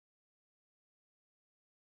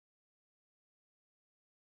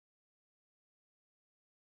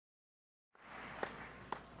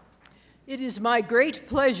It is my great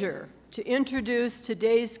pleasure to introduce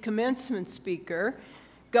today's commencement speaker,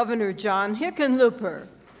 Governor John Hickenlooper.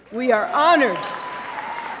 We are honored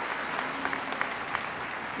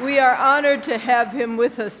to have him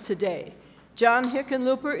with us today. John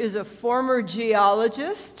Hickenlooper is a former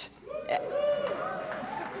geologist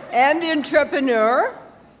and entrepreneur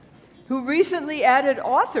who recently added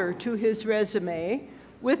author to his resume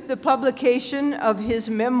with the publication of his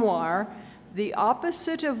memoir, The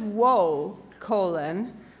Opposite of Woe,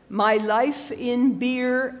 My Life in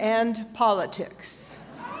Beer and Politics.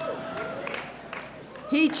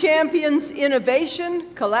 He champions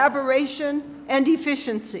innovation, collaboration, and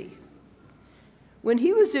efficiency. When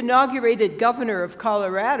he was inaugurated governor of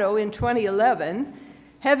Colorado in 2011,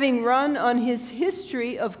 having run on his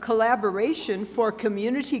history of collaboration for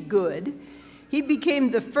community good, he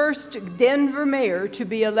became the first Denver mayor to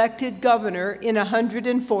be elected governor in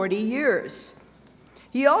 140 years.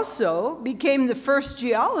 He also became the first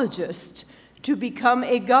geologist to become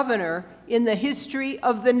a governor in the history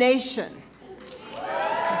of the nation.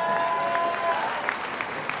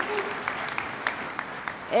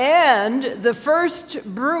 And the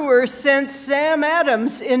first brewer since Sam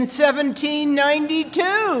Adams in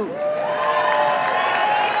 1792.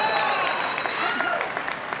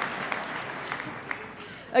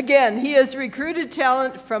 Again, he has recruited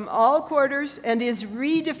talent from all quarters and is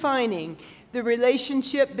redefining the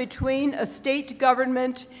relationship between a state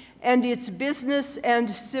government and its business and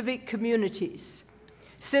civic communities.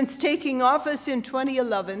 Since taking office in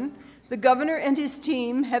 2011, the governor and his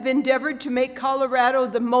team have endeavored to make Colorado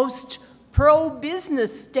the most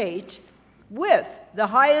pro-business state with the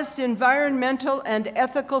highest environmental and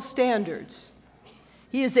ethical standards.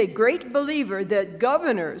 He is a great believer that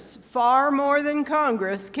governors, far more than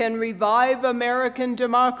Congress, can revive American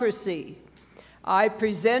democracy. I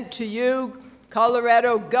present to you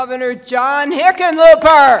Colorado Governor John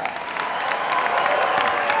Hickenlooper.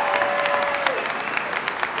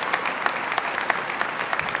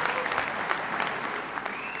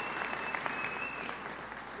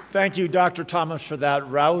 Thank you, Dr. Thomas, for that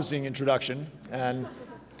rousing introduction, and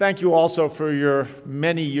thank you also for your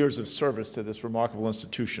many years of service to this remarkable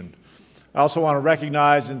institution. I also want to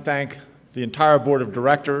recognize and thank the entire board of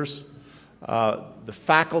directors, the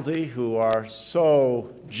faculty who are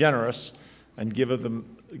so generous and give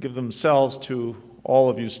themselves to all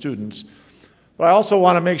of you students. But I also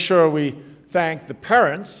want to make sure we thank the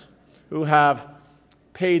parents who have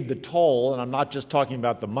paid the toll, and I'm not just talking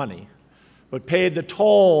about the money, but paid the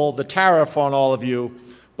toll, the tariff on all of you.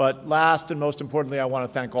 But last and most importantly, I want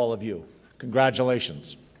to thank all of you.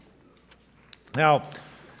 Congratulations. Now,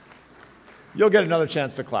 you'll get another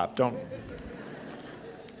chance to clap, don't.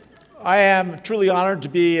 I am truly honored to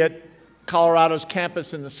be at Colorado's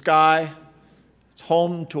campus in the sky. It's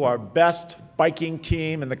home to our best biking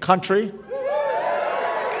team in the country.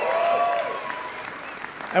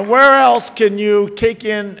 And where else can you take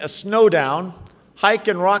in a snowdown, hike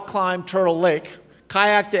and rock climb Turtle Lake,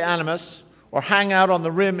 kayak to Animas, or hang out on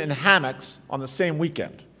the rim in hammocks on the same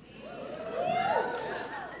weekend?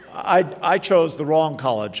 I chose the wrong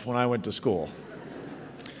college when I went to school.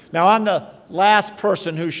 Now, I'm the last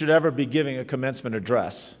person who should ever be giving a commencement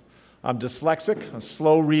address. I'm dyslexic, a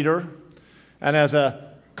slow reader, and as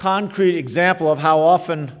a concrete example of how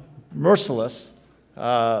often merciless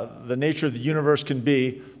the nature of the universe can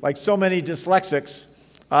be, like so many dyslexics,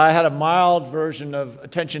 I had a mild version of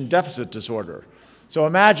attention deficit disorder. So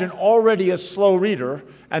imagine already a slow reader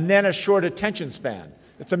and then a short attention span.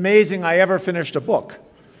 It's amazing I ever finished a book.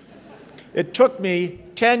 It took me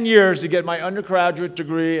 10 years to get my undergraduate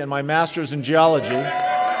degree and my master's in geology.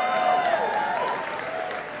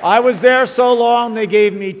 I was there so long they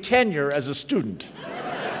gave me tenure as a student.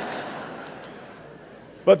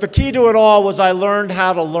 But the key to it all was I learned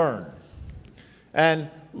how to learn. And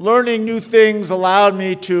learning new things allowed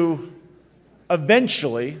me to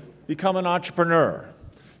eventually become an entrepreneur,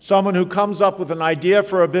 someone who comes up with an idea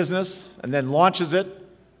for a business and then launches it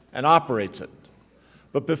and operates it.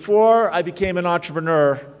 But before I became an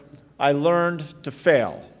entrepreneur, I learned to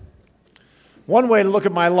fail. One way to look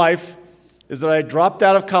at my life is that I dropped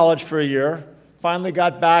out of college for a year, finally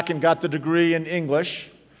got back and got the degree in English,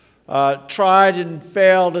 tried and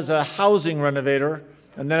failed as a housing renovator,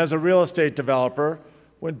 and then as a real estate developer,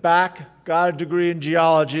 went back, got a degree in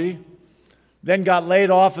geology, then got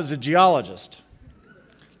laid off as a geologist.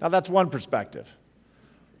 Now that's one perspective.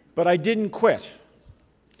 But I didn't quit.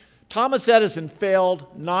 Thomas Edison failed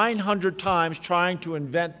 900 times trying to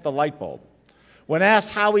invent the light bulb. When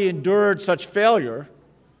asked how he endured such failure,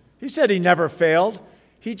 he said he never failed.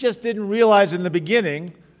 He just didn't realize in the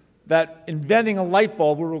beginning that inventing a light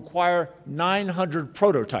bulb would require 900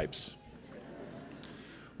 prototypes.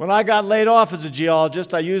 When I got laid off as a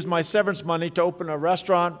geologist, I used my severance money to open a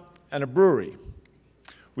restaurant and a brewery.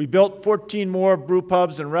 We built 14 more brew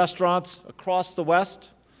pubs and restaurants across the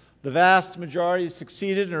West. The vast majority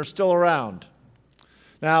succeeded and are still around.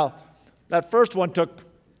 Now, that first one took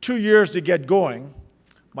 2 years to get going.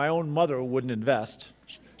 My own mother wouldn't invest.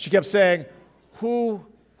 She kept saying, who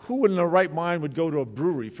in their right mind would go to a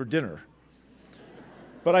brewery for dinner?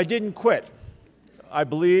 But I didn't quit. I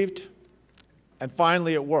believed, and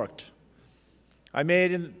finally it worked. I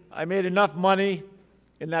made enough money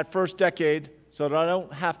in that first decade so that I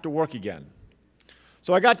don't have to work again.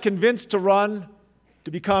 So I got convinced to run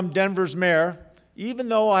to become Denver's mayor, even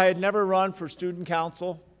though I had never run for student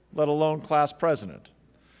council, let alone class president.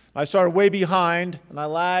 I started way behind, and I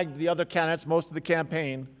lagged the other candidates most of the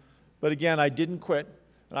campaign, but again, I didn't quit,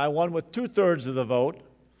 and I won with 2/3 of the vote.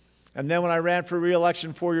 And then when I ran for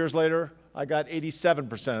re-election 4 years later, I got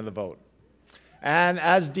 87% of the vote. And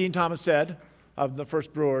as Dean Thomas said, I'm the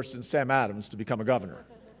first brewer since Sam Adams to become a governor.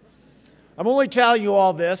 I'm only telling you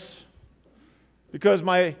all this because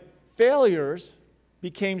my failures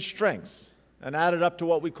became strengths and added up to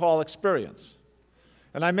what we call experience.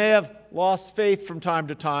 And I may have lost faith from time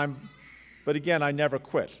to time, but again, I never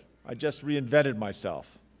quit. I just reinvented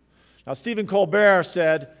myself. Now, Stephen Colbert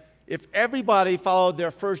said, if everybody followed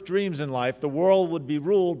their first dreams in life, the world would be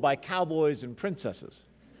ruled by cowboys and princesses.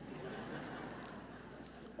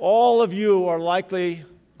 All of you are likely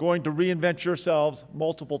going to reinvent yourselves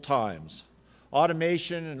multiple times.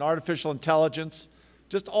 Automation and artificial intelligence,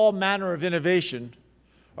 just all manner of innovation,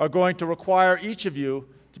 are going to require each of you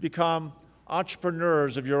to become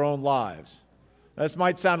entrepreneurs of your own lives. Now, this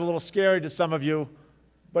might sound a little scary to some of you,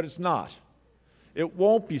 but it's not. It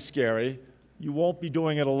won't be scary. You won't be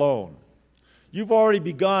doing it alone. You've already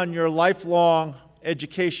begun your lifelong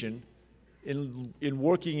education in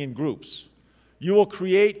working in groups. You will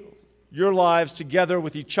create your lives together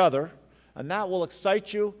with each other, and that will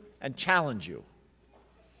excite you and challenge you.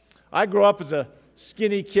 I grew up as a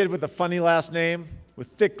skinny kid with a funny last name, with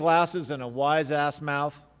thick glasses and a wise-ass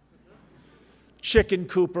mouth. Chicken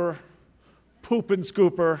Cooper, Poopin'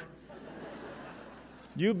 Scooper.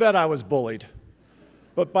 You bet I was bullied.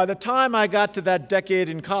 But by the time I got to that decade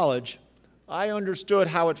in college, I understood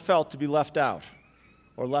how it felt to be left out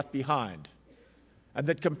or left behind, and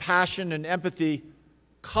that compassion and empathy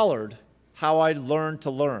colored how I learned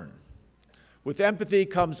to learn. With empathy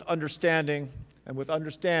comes understanding, and with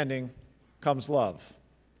understanding comes love.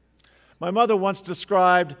 My mother once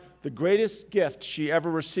described the greatest gift she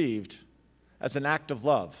ever received as an act of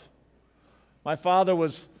love. My father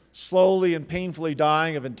was slowly and painfully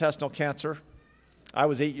dying of intestinal cancer. I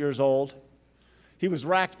was 8 years old. He was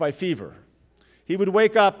racked by fever. He would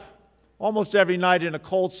wake up almost every night in a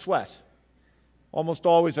cold sweat, almost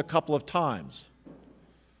always a couple of times.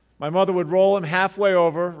 My mother would roll him halfway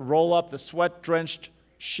over, roll up the sweat-drenched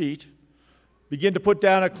sheet, begin to put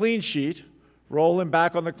down a clean sheet, roll him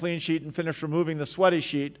back on the clean sheet and finish removing the sweaty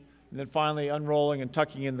sheet, and then finally unrolling and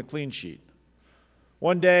tucking in the clean sheet.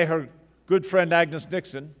 One day, her good friend Agnes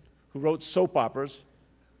Nixon, who wrote soap operas,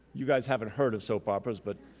 you guys haven't heard of soap operas,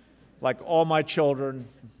 but like All My Children,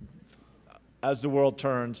 As the World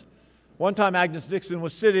Turns, one time Agnes Nixon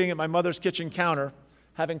was sitting at my mother's kitchen counter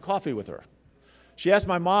having coffee with her. She asked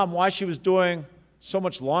my mom why she was doing so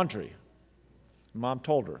much laundry. Mom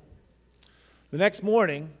told her. The next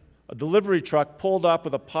morning, a delivery truck pulled up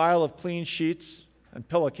with a pile of clean sheets and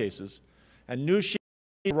pillowcases, and new sheets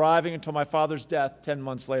arriving until my father's death 10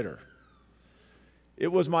 months later.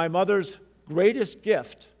 It was my mother's greatest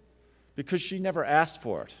gift because she never asked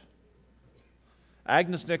for it.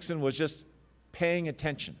 Agnes Nixon was just paying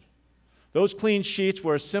attention. Those clean sheets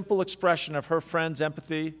were a simple expression of her friend's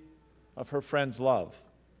empathy, of her friend's love.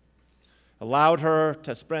 Allowed her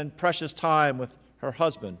to spend precious time with her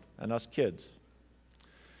husband and us kids.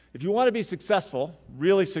 If you want to be successful,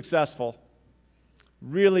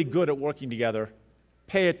 really good at working together,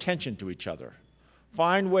 pay attention to each other.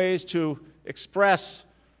 Find ways to express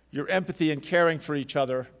your empathy and caring for each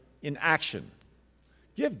other in action.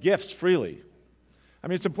 Give gifts freely. I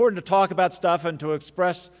mean, it's important to talk about stuff and to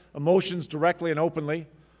express emotions directly and openly.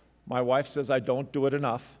 My wife says I don't do it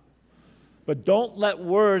enough. But don't let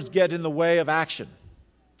words get in the way of action.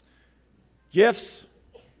 Gifts,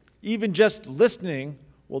 even just listening,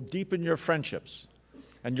 will deepen your friendships,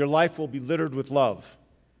 and your life will be littered with love.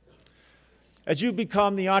 As you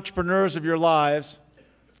become the entrepreneurs of your lives,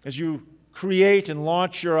 as you create and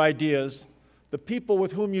launch your ideas, the people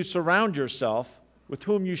with whom you surround yourself, with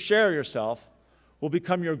whom you share yourself, will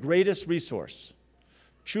become your greatest resource.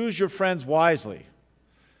 Choose your friends wisely.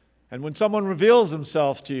 And when someone reveals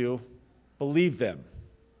themselves to you, believe them.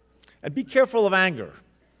 And be careful of anger.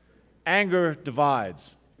 Anger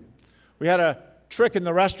divides. We had a trick in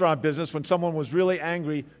the restaurant business when someone was really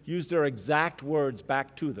angry, use their exact words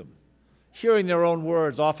back to them. Hearing their own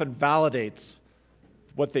words often validates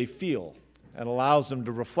what they feel and allows them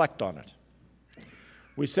to reflect on it.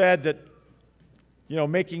 We said that,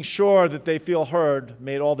 making sure that they feel heard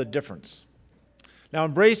made all the difference. Now,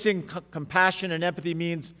 embracing compassion and empathy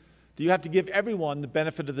means that you have to give everyone the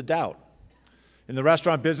benefit of the doubt. In the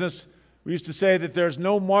restaurant business, we used to say that there's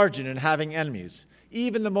no margin in having enemies.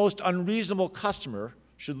 Even the most unreasonable customer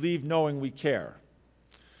should leave knowing we care.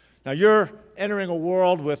 Now, you're entering a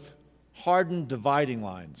world with hardened dividing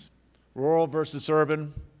lines. Rural versus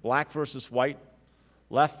urban, black versus white,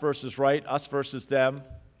 left versus right, us versus them.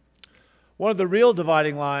 One of the real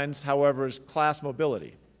dividing lines, however, is class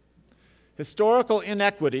mobility. Historical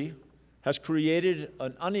inequity has created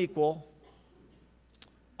an unequal,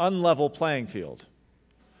 unlevel playing field.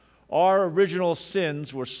 Our original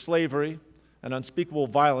sins were slavery and unspeakable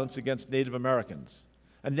violence against Native Americans,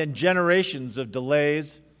 and then generations of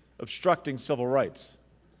delays obstructing civil rights.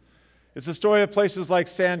 It's a story of places like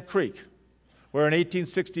Sand Creek, where in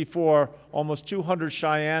 1864, almost 200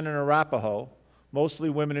 Cheyenne and Arapaho, mostly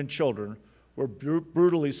women and children, were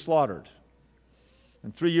brutally slaughtered.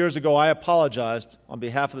 And 3 years ago, I apologized on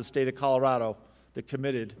behalf of the state of Colorado that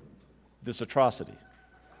committed this atrocity.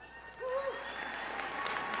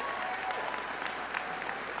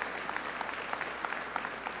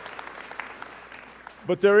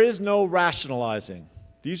 But there is no rationalizing.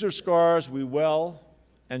 These are scars we will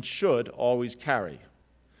and should always carry.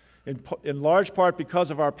 In large part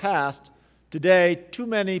because of our past, today too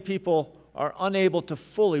many people are unable to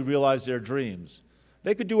fully realize their dreams.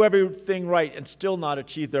 They could do everything right and still not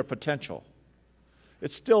achieve their potential.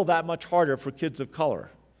 It's still that much harder for kids of color.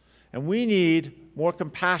 And we need more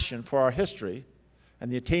compassion for our history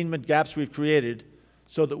and the attainment gaps we've created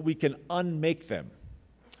so that we can unmake them.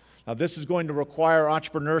 Now, this is going to require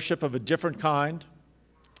entrepreneurship of a different kind,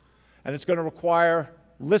 and it's going to require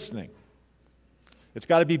listening. It's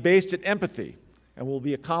got to be based in empathy and will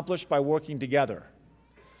be accomplished by working together.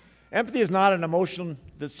 Empathy is not an emotion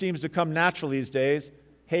that seems to come naturally these days.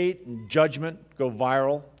 Hate and judgment go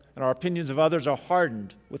viral, and our opinions of others are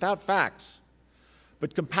hardened without facts.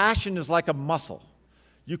 But compassion is like a muscle.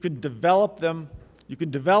 You can develop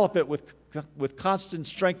it with constant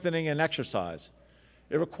strengthening and exercise.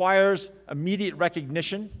 It requires immediate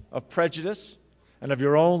recognition of prejudice and of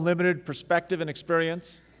your own limited perspective and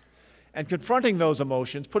experience, and confronting those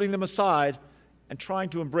emotions, putting them aside, and trying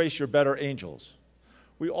to embrace your better angels.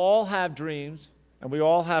 We all have dreams, and we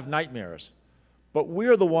all have nightmares, but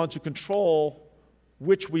we're the ones who control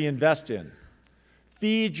which we invest in.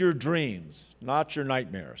 Feed your dreams, not your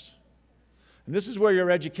nightmares. And this is where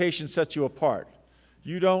your education sets you apart.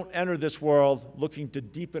 You don't enter this world looking to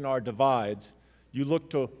deepen our divides. You look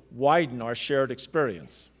to widen our shared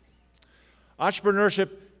experience. Entrepreneurship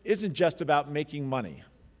isn't just about making money.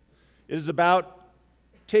 It is about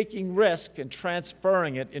taking risk and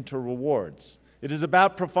transferring it into rewards. It is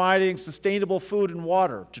about providing sustainable food and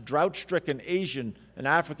water to drought-stricken Asian and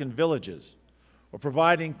African villages, or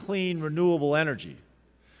providing clean, renewable energy.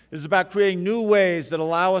 It is about creating new ways that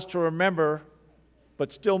allow us to remember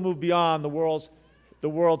but still move beyond the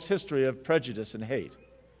world's history of prejudice and hate.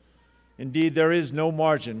 Indeed, there is no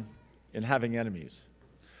margin in having enemies.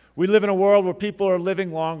 We live in a world where people are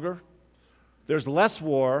living longer. There's less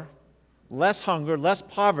war, less hunger, less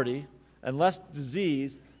poverty, and less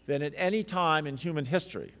disease than at any time in human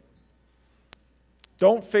history.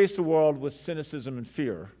 Don't face the world with cynicism and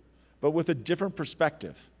fear, but with a different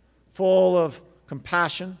perspective, full of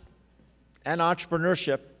compassion and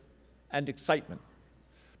entrepreneurship and excitement.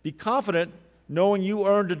 Be confident knowing you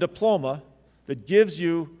earned a diploma that gives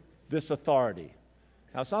you this authority.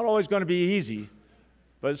 Now, it's not always going to be easy,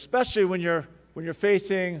 but especially when you're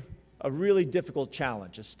facing a really difficult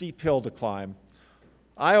challenge, a steep hill to climb.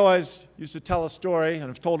 I always used to tell a story, and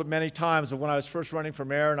I've told it many times, of when I was first running for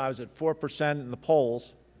mayor and I was at 4% in the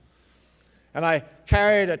polls, and I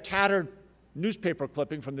carried a tattered newspaper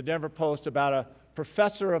clipping from the Denver Post about a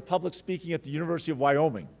professor of public speaking at the University of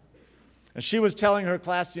Wyoming. And she was telling her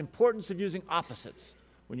class the importance of using opposites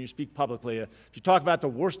when you speak publicly. If you talk about the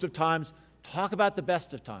worst of times, talk about the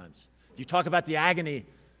best of times. If you talk about the agony,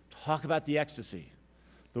 talk about the ecstasy.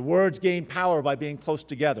 The words gain power by being close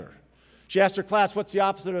together. She asked her class, what's the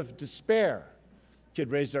opposite of despair? Kid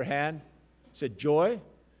raised their hand, said joy.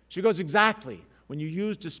 She goes, exactly. When you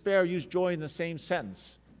use despair, use joy in the same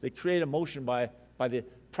sentence. They create emotion by the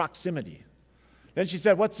proximity. Then she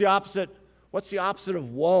said, what's the opposite of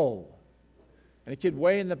woe? And a kid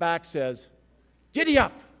way in the back says, giddy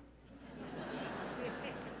up.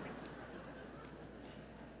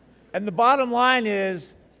 And the bottom line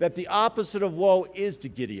is that the opposite of woe is to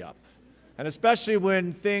giddy up. And especially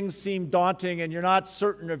when things seem daunting and you're not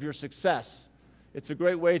certain of your success, it's a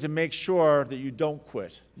great way to make sure that you don't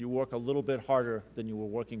quit. You work a little bit harder than you were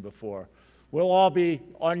working before. We'll all be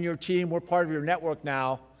on your team. We're part of your network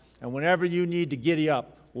now. And whenever you need to giddy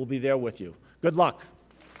up, we'll be there with you. Good luck.